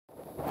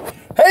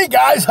Hey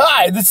guys,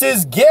 hi, this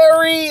is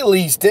Gary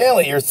Lee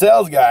Stanley, your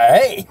sales guy.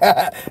 Hey,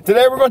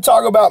 today we're going to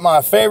talk about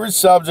my favorite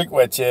subject,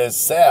 which is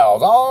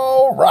sales.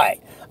 All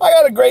right, I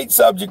got a great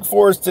subject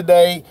for us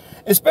today.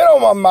 It's been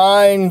on my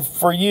mind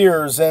for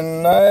years,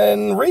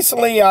 and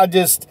recently I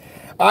just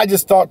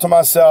thought to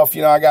myself,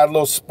 I got a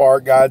little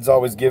spark. God's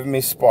always giving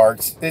me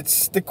sparks.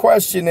 The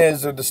question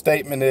is, or the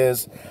statement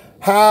is,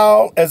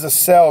 how as a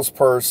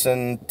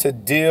salesperson to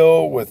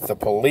deal with the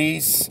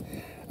police,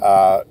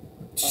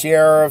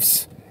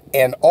 sheriffs,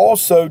 and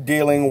also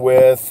dealing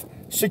with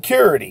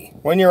security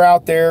when you're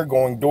out there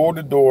going door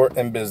to door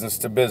and business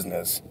to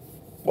business.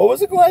 What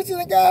was the question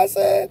the guy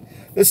said?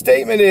 The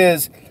statement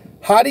is,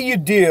 how do you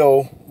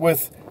deal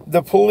with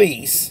the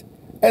police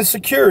and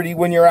security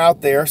when you're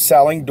out there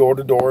selling door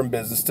to door and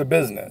business to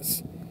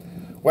business?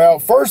 Well,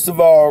 first of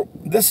all,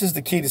 this is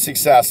the key to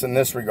success in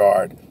this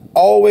regard.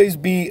 Always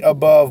be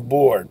above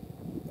board.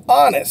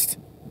 Honest.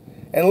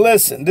 And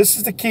listen, this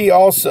is the key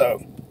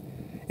also.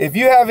 If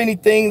you have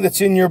anything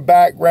that's in your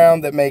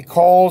background that may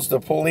cause the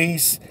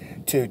police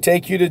to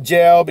take you to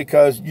jail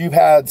because you've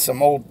had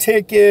some old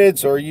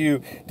tickets, or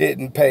you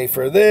didn't pay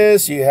for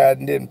this,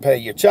 didn't pay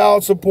your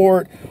child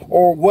support,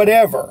 or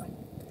whatever,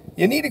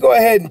 you need to go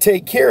ahead and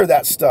take care of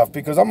that stuff,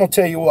 because I'm going to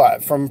tell you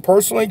what, from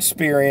personal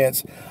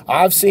experience,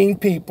 I've seen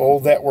people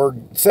that were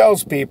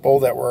salespeople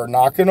that were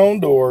knocking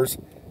on doors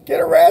get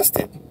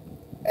arrested,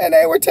 and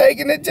they were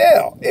taken to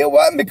jail. It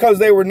wasn't because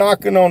they were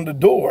knocking on the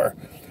door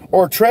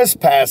or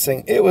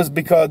trespassing. It was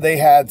because they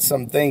had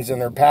some things in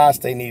their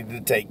past they needed to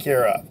take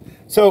care of.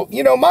 So,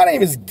 my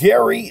name is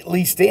Gary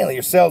Lee Stanley,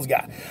 your sales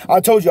guy.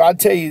 I told you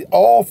I'd tell you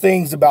all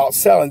things about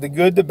selling, the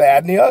good, the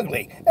bad, and the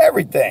ugly,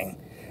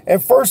 everything.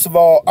 And first of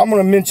all, I'm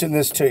going to mention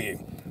this to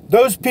you.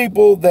 Those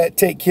people that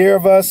take care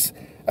of us,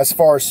 as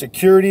far as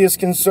security is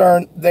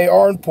concerned, they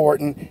are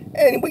important,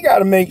 and we got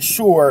to make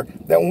sure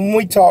that when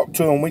we talk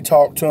to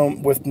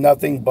them with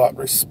nothing but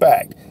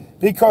respect.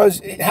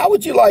 Because how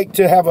would you like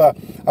to have a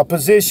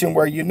position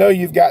where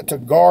you've got to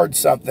guard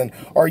something,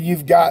 or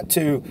you've got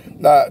to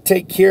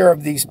take care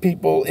of these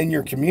people in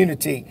your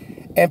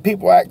community, and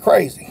people act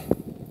crazy?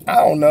 I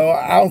don't know.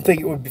 I don't think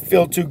it would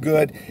feel too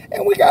good,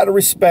 and we got to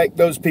respect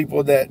those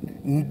people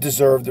that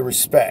deserve the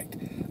respect.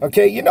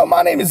 Okay,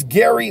 my name is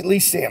Gary Lee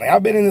Stanley.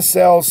 I've been in the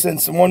sales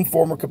since in one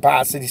form or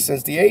capacity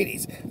since the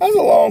 80s. That's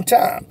a long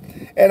time.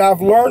 And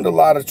I've learned a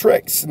lot of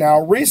tricks.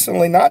 Now,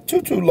 recently, not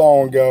too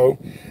long ago,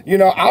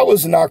 I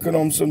was knocking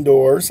on some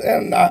doors,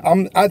 and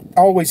I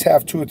always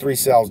have 2 or 3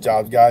 sales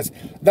jobs, guys.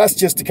 That's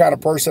just the kind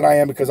of person I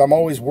am, because I'm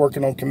always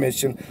working on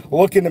commission,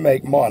 looking to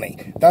make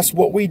money. That's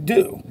what we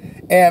do.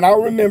 And I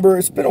remember,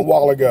 it's been a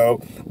while ago,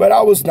 but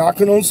I was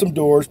knocking on some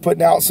doors,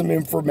 putting out some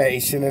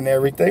information and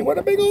everything with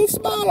a big old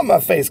smile on my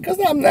face, because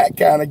I'm that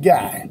kind of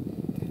guy.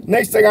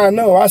 Next thing I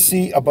know, I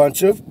see a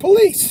bunch of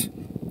police.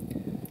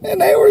 And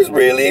they was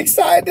really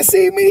excited to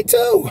see me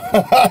too.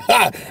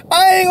 I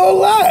ain't gonna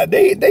lie.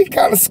 They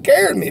kind of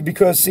scared me,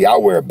 because, see, I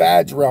wear a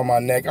badge around my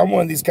neck. I'm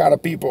one of these kind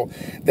of people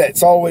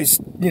that's always,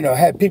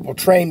 had people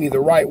train me the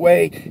right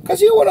way,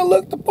 because you want to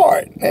look the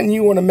part, and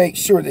you want to make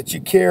sure that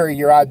you carry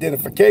your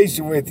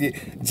identification with you,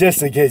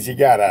 just in case you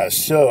gotta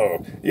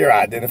show your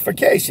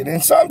identification.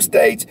 In some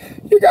states,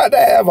 you got to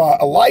have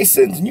a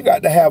license, and you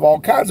got to have all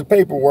kinds of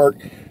paperwork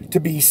to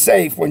be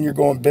safe when you're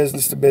going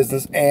business to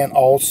business, and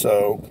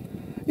also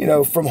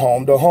from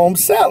home to home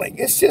selling.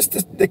 It's just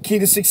the key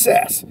to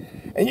success.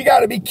 And you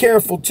got to be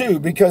careful too,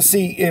 because,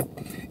 see, if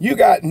you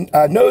got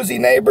nosy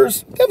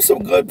neighbors, them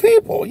some good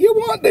people. You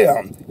want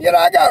them.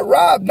 I got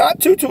robbed not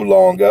too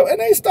long ago,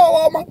 and they stole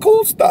all my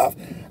cool stuff.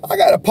 I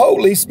got a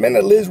policeman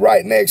that lives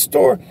right next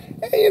door,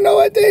 and you know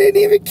what? They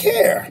didn't even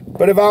care.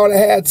 But if I would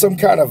have had some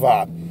kind of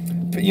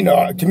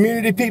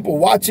community people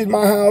watching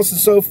my house and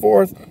so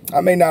forth,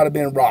 I may not have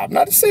been robbed.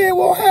 Not to say it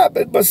won't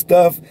happen, but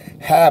stuff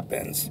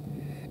happens.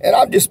 And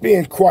I'm just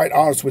being quite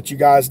honest with you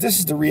guys. This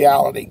is the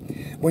reality.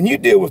 When you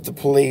deal with the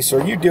police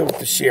or you deal with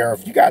the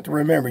sheriff, you got to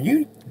remember,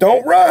 you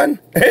don't run.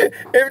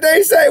 If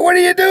they say, "What are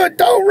you doing?"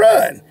 Don't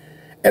run.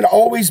 And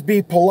always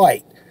be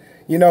polite.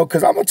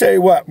 Because I'm going to tell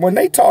you what, when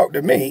they talked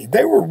to me,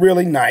 they were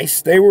really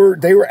nice. They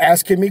were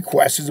asking me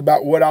questions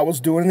about what I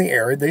was doing in the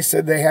area. They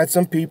said they had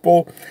some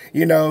people,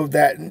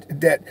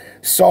 that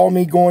saw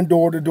me going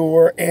door to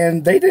door,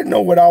 and they didn't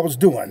know what I was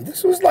doing.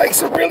 This was like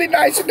some really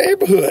nice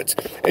neighborhoods.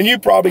 And you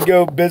probably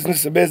go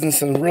business to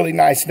business in really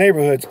nice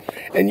neighborhoods,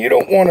 and you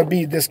don't want to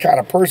be this kind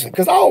of person,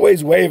 because I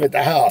always wave at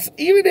the house,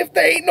 even if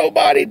there ain't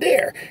nobody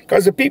there.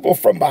 Because the people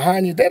from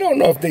behind you, they don't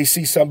know if they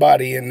see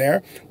somebody in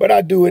there, but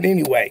I do it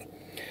anyway.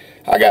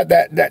 I got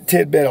that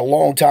tidbit a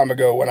long time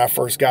ago when I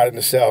first got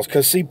into sales.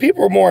 Because, see,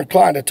 people are more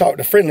inclined to talk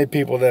to friendly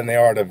people than they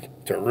are to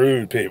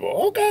rude people.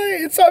 Okay,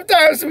 and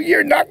sometimes when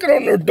you're knocking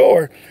on their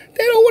door,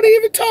 they don't want to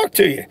even talk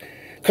to you.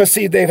 Because,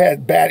 see, they've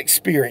had bad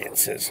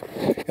experiences.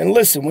 And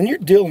listen, when you're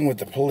dealing with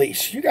the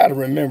police, you got to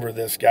remember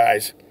this,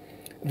 guys.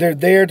 They're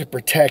there to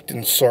protect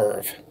and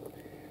serve.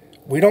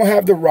 We don't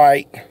have the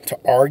right to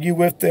argue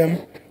with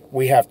them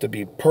We have to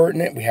be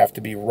pertinent. We have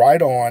to be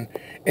right on.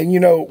 And, you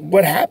know,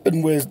 what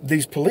happened with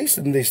these police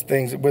and these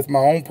things, with my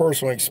own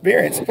personal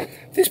experience,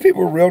 these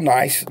people were real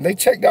nice. They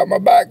checked out my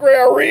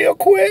background real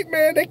quick,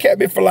 man. They kept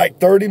me for like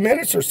 30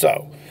 minutes or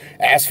so.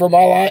 Asked for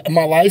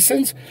my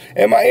license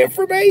and my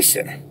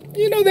information.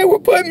 You know, they were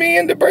putting me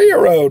in the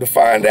bureau to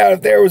find out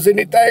if there was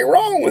anything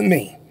wrong with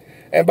me.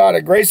 And by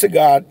the grace of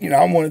God, you know,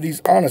 I'm one of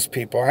these honest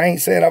people. I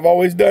ain't saying I've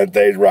always done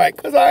things right,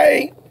 because I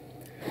ain't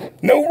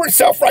no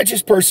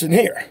self-righteous person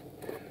here.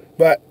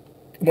 But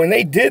when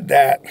they did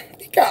that,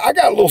 I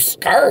got a little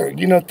scared,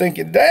 you know,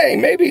 thinking, dang,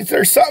 maybe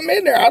there's something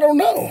in there. I don't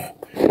know.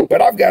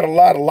 But I've got a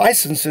lot of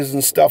licenses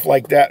and stuff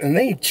like that, and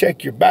they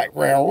check your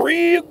background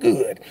real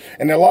good.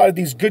 And a lot of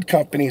these good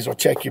companies will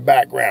check your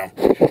background.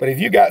 But if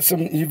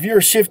you're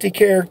a shifty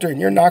character and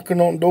you're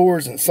knocking on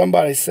doors and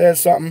somebody says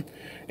something,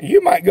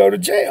 you might go to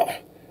jail.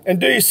 And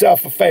do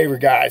yourself a favor,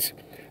 guys.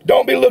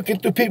 Don't be looking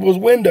through people's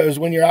windows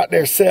when you're out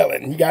there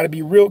selling. You got to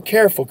be real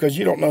careful, because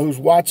you don't know who's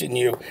watching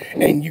you,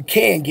 and you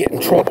can get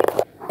in trouble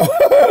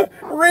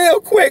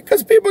real quick,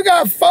 because people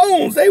got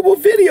phones. They will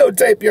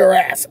videotape your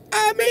ass.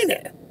 I mean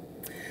it.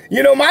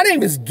 You know, my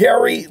name is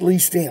Gary Lee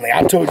Stanley.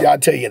 I told you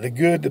I'd tell you the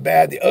good, the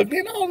bad, the ugly,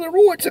 and all the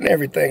rewards and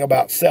everything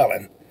about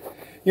selling.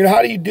 You know,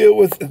 how do you deal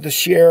with the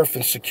sheriff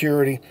and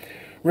security?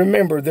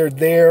 Remember, they're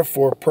there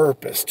for a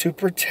purpose, to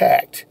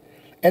protect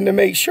and to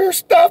make sure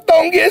stuff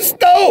don't get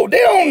stolen. They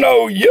don't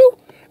know you.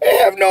 They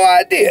have no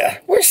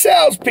idea. We're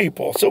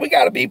salespeople, so we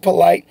got to be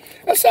polite.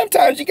 And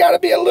sometimes you got to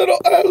be a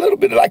little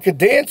bit like a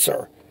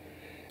dancer.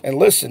 And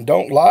listen,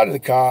 don't lie to the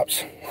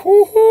cops.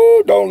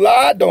 Woo-hoo, don't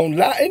lie,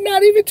 and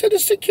not even to the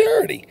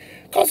security,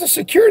 because the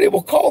security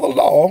will call the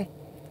law.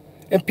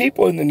 And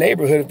people in the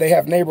neighborhood, if they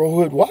have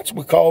neighborhood watch,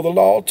 will call the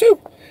law too.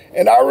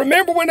 And I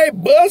remember when they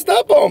buzzed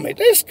up on me,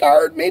 they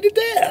scared me to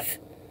death.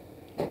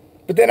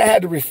 But then I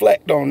had to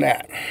reflect on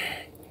that.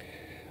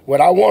 Would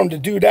I want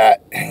them to do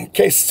that in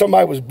case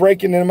somebody was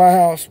breaking into my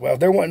house? Well,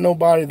 there wasn't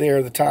nobody there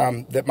at the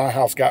time that my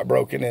house got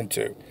broken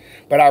into.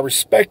 But I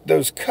respect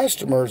those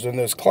customers and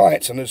those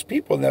clients and those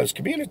people in those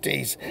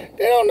communities.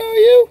 They don't know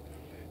you,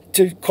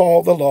 to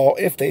call the law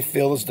if they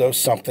feel as though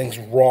something's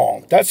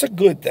wrong. That's a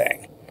good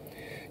thing.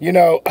 You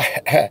know,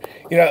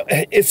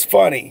 it's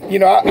funny. You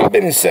know, I've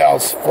been in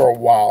sales for a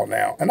while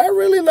now, and I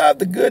really love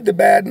the good, the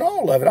bad, and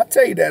all of it. I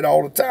tell you that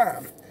all the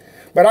time.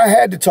 But I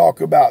had to talk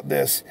about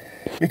this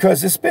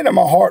because it's been in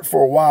my heart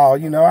for a while.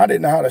 You know, I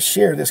didn't know how to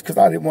share this because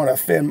I didn't want to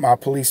offend my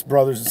police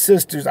brothers and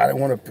sisters. I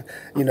didn't want to,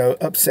 you know,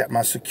 upset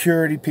my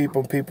security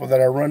people that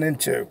I run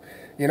into.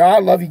 You know, I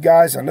love you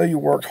guys. I know you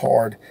worked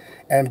hard.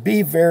 And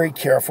be very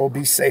careful.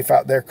 Be safe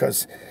out there,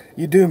 because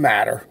you do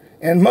matter.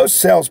 And most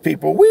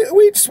salespeople,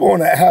 we just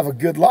want to have a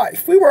good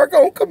life. We work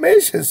on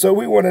commission, so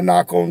we want to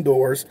knock on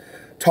doors,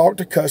 talk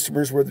to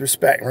customers with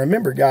respect. And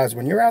remember, guys,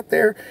 when you're out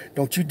there,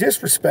 don't you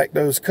disrespect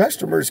those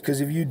customers,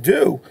 because if you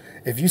do,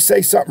 if you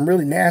say something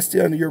really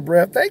nasty under your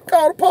breath, they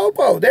call the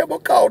popo. They will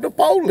call the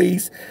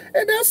police,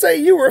 and they'll say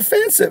you were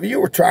offensive. You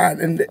were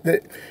trying, and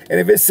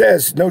if it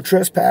says no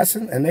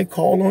trespassing, and they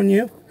call on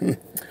you,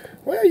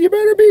 well, you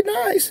better be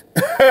nice.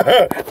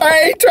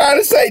 I ain't trying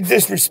to say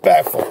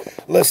disrespectful.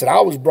 Listen, I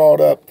was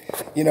brought up,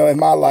 you know, in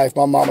my life,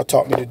 my mama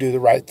taught me to do the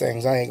right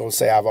things. I ain't going to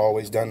say I've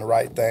always done the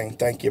right thing.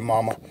 Thank you,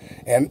 mama.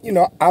 And, you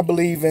know, I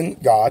believe in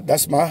God.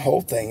 That's my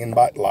whole thing in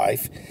my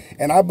life.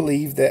 And I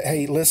believe that,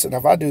 hey, listen,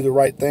 if I do the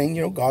right thing,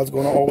 you know, God's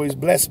going to always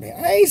bless me.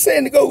 I ain't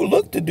saying to go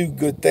look to do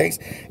good things.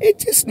 It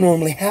just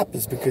normally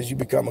happens because you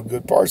become a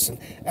good person.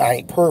 I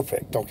ain't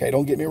perfect, okay?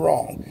 Don't get me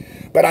wrong.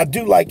 But I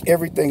do like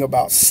everything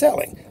about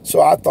selling. So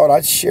I thought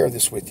I'd share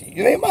this with you.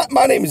 You know,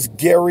 my name is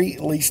Gary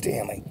Lee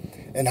Stanley.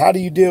 And how do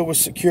you deal with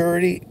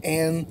security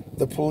and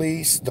the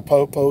police, the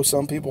popo,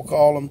 some people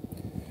call them?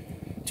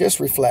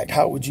 Just reflect.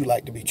 How would you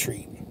like to be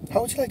treated?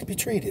 How would you like to be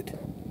treated?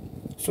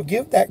 So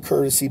give that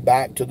courtesy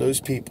back to those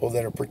people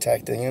that are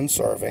protecting and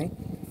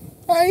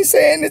serving. I ain't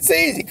saying it's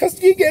easy,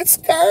 because you get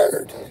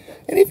scared.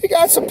 And if you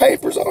got some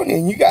papers on you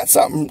and you got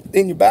something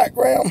in your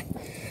background,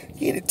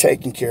 get it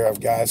taken care of,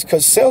 guys.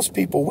 Because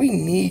salespeople, we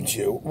need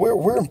you.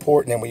 We're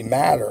important and we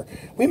matter.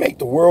 We make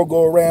the world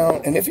go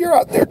around. And if you're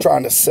out there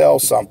trying to sell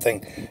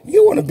something,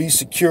 you want to be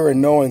secure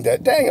in knowing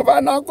that, dang, if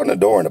I knock on the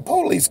door and the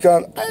police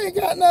come, I ain't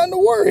got nothing to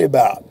worry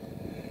about.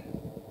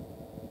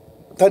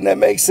 Doesn't that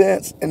make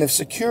sense? And if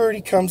security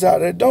comes out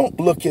there, don't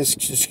look at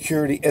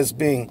security as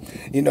being,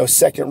 you know,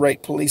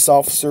 second-rate police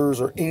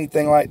officers or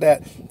anything like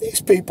that.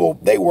 These people,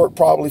 they work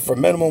probably for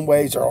minimum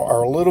wage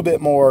or a little bit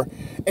more,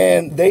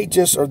 and they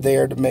just are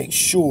there to make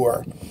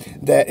sure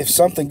that if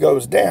something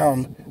goes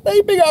down, they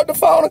pick up the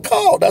phone and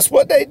call. That's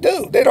what they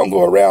do. They don't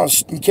go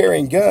around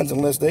carrying guns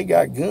unless they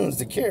got guns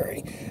to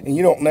carry, and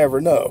you don't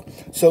never know.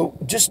 So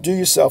just do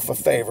yourself a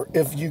favor.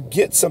 If you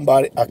get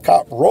somebody, a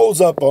cop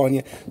rolls up on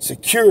you,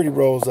 security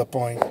rolls up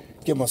on you,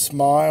 give them a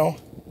smile,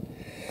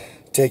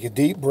 take a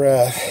deep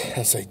breath,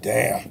 and say,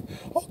 damn,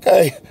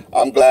 okay,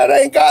 I'm glad I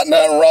ain't got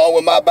nothing wrong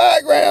with my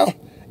background.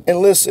 And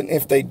listen,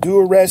 if they do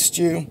arrest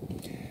you,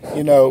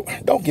 you know,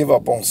 don't give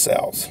up on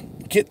sales.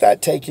 get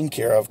that taken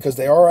care of, because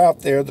they are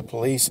out there, the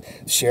police,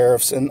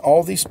 sheriffs, and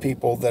all these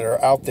people that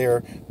are out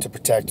there to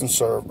protect and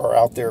serve are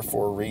out there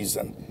for a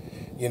reason.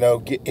 You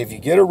know, if you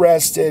get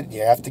arrested,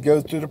 you have to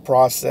go through the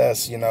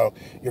process. You know,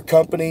 your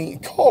company,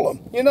 call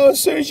them, you know, as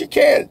soon as you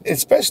can,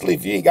 especially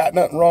if you ain't got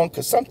nothing wrong,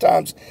 because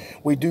sometimes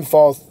we do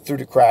fall through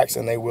the cracks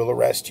and they will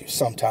arrest you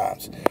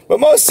sometimes. But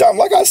most of the time,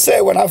 like I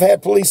said, when I've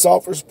had police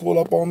officers pull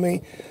up on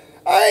me,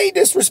 I ain't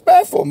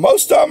disrespectful.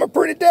 Most of them are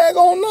pretty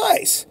daggone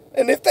nice.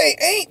 And if they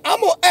ain't,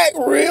 I'm going to act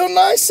real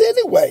nice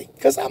anyway,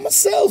 because I'm a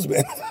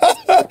salesman.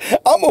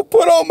 I'm going to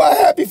put on my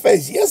happy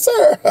face. Yes,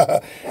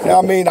 sir. Now,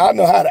 I mean, I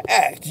know how to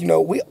act. You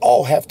know, we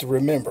all have to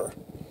remember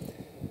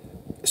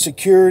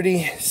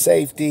security,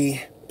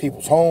 safety,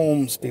 people's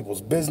homes,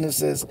 people's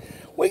businesses.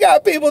 We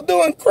got people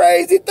doing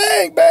crazy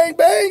things, bang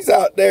bangs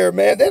out there,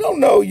 man. They don't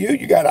know you.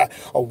 You got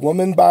a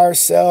woman by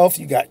herself.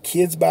 You got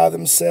kids by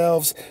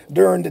themselves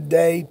during the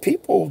day.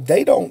 People,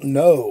 they don't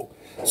know.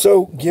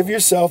 So give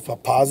yourself a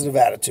positive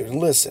attitude.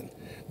 And listen,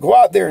 go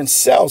out there and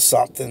sell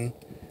something. And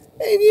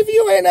if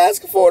you ain't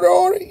asking for the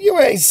order, you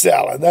ain't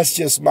selling. That's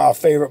just my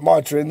favorite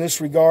mantra in this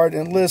regard.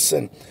 And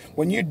listen,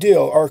 when you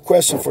deal, our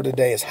question for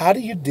today is, how do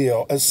you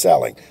deal as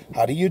selling?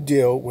 How do you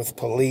deal with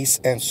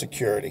police and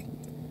security?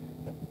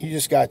 You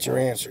just got your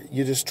answer.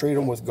 You just treat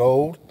them with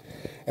gold.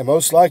 And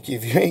most likely,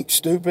 if you ain't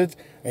stupid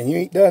and you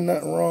ain't done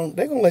nothing wrong,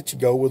 they're going to let you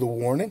go with a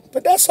warning.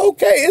 But that's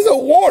okay. It's a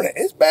warning.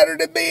 It's better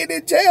than being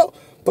in jail.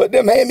 Put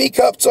them hammy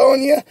cups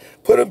on you,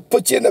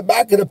 put you in the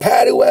back of the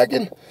paddy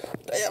wagon.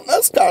 Damn,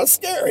 that's kind of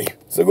scary.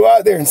 So go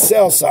out there and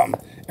sell something.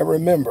 And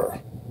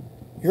remember,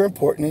 you're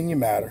important and you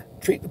matter.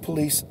 Treat the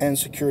police and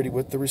security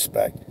with the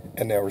respect,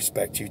 and they'll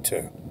respect you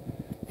too.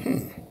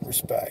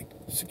 Respect,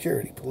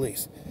 security,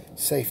 police,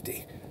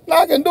 safety.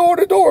 Knocking door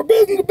to door,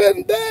 business to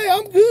business day,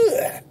 I'm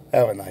good.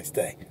 Have a nice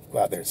day. Go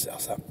out there and sell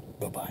something.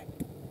 Bye-bye.